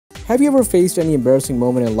Have you ever faced any embarrassing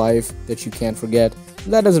moment in life that you can't forget?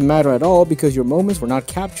 That doesn't matter at all because your moments were not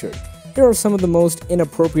captured. Here are some of the most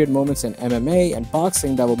inappropriate moments in MMA and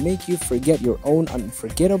boxing that will make you forget your own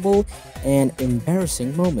unforgettable and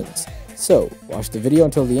embarrassing moments. So, watch the video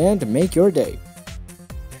until the end to make your day.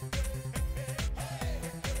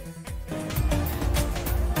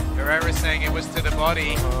 Guerrero saying it was to the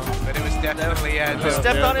body, but it was definitely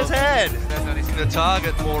stepped on his head. The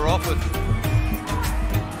target more often.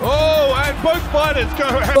 Oh, and both fighters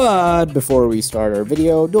go. But before we start our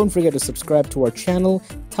video, don't forget to subscribe to our channel,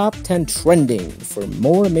 Top 10 Trending, for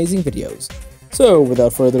more amazing videos. So,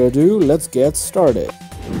 without further ado, let's get started.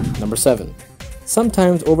 Number 7.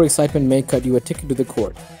 Sometimes overexcitement may cut you a ticket to the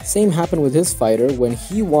court. Same happened with his fighter when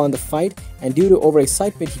he won the fight, and due to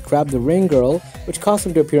overexcitement he grabbed the ring girl, which caused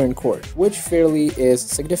him to appear in court, which fairly is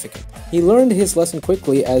significant. He learned his lesson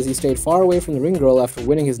quickly as he stayed far away from the ring girl after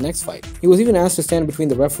winning his next fight. He was even asked to stand between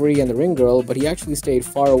the referee and the ring girl, but he actually stayed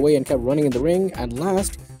far away and kept running in the ring, and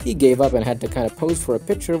last, he gave up and had to kind of pose for a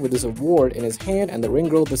picture with his award in his hand and the ring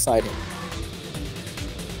girl beside him.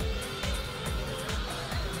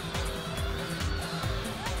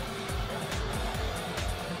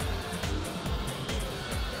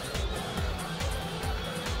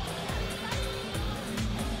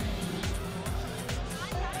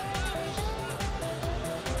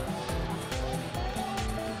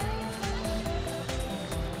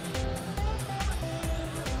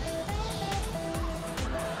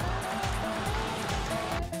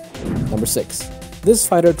 Number 6. This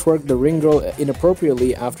fighter twerked the ring girl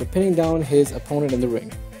inappropriately after pinning down his opponent in the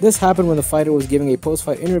ring. This happened when the fighter was giving a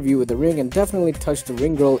post-fight interview with the ring and definitely touched the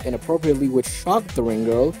ring girl inappropriately, which shocked the ring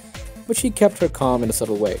girl, but she kept her calm in a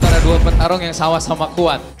subtle way.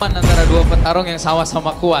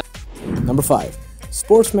 Number 5.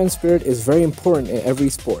 Sportsman's spirit is very important in every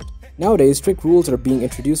sport. Nowadays, strict rules are being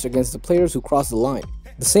introduced against the players who cross the line.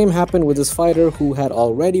 The same happened with this fighter who had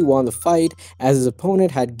already won the fight as his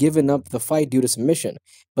opponent had given up the fight due to submission.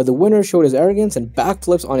 But the winner showed his arrogance and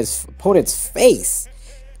backflips on his opponent's face,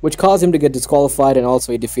 which caused him to get disqualified and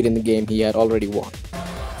also a defeat in the game he had already won.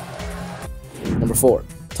 Number 4.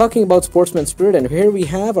 Talking about sportsman spirit, and here we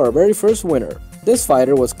have our very first winner. This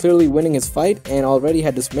fighter was clearly winning his fight and already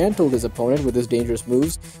had dismantled his opponent with his dangerous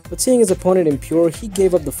moves, but seeing his opponent impure, he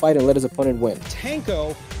gave up the fight and let his opponent win.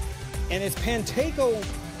 Tanko, and it's Panteco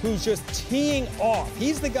who's just teeing off.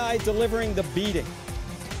 He's the guy delivering the beating.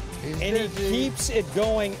 And he keeps it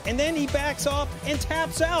going, and then he backs off and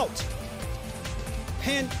taps out.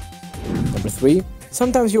 Number 3.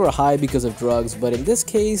 Sometimes you are high because of drugs, but in this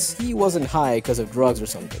case, he wasn't high because of drugs or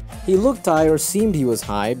something. He looked high or seemed he was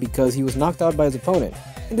high because he was knocked out by his opponent.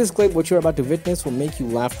 In this clip, what you're about to witness will make you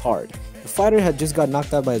laugh hard. The fighter had just got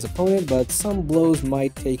knocked out by his opponent, but some blows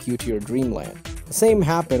might take you to your dreamland. The same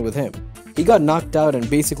happened with him. He got knocked out and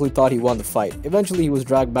basically thought he won the fight. Eventually, he was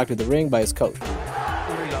dragged back to the ring by his coach.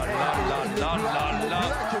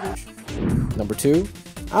 Number 2.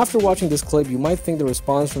 After watching this clip, you might think the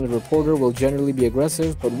response from the reporter will generally be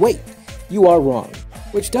aggressive, but wait, you are wrong,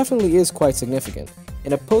 which definitely is quite significant.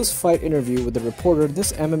 In a post-fight interview with the reporter,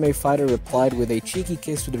 this MMA fighter replied with a cheeky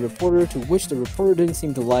kiss to the reporter, to which the reporter didn't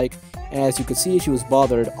seem to like, and as you could see, she was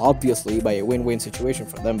bothered, obviously, by a win-win situation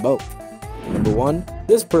for them both. Number 1.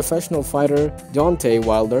 This professional fighter, Deontay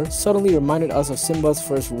Wilder, suddenly reminded us of Simba's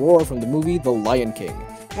first roar from the movie The Lion King.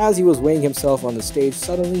 As he was weighing himself on the stage,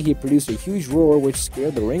 suddenly he produced a huge roar which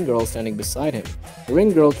scared the ring girl standing beside him. The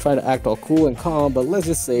ring girl tried to act all cool and calm, but let's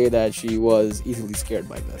just say that she was easily scared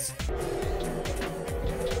by this.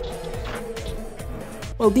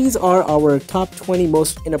 Well, these are our top 20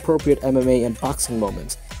 most inappropriate MMA and boxing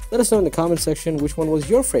moments. Let us know in the comment section which one was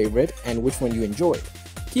your favorite and which one you enjoyed.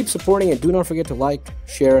 Keep supporting and do not forget to like,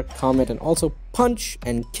 share, comment, and also punch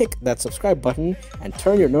and kick that subscribe button and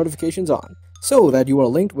turn your notifications on so that you are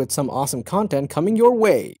linked with some awesome content coming your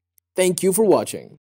way. Thank you for watching.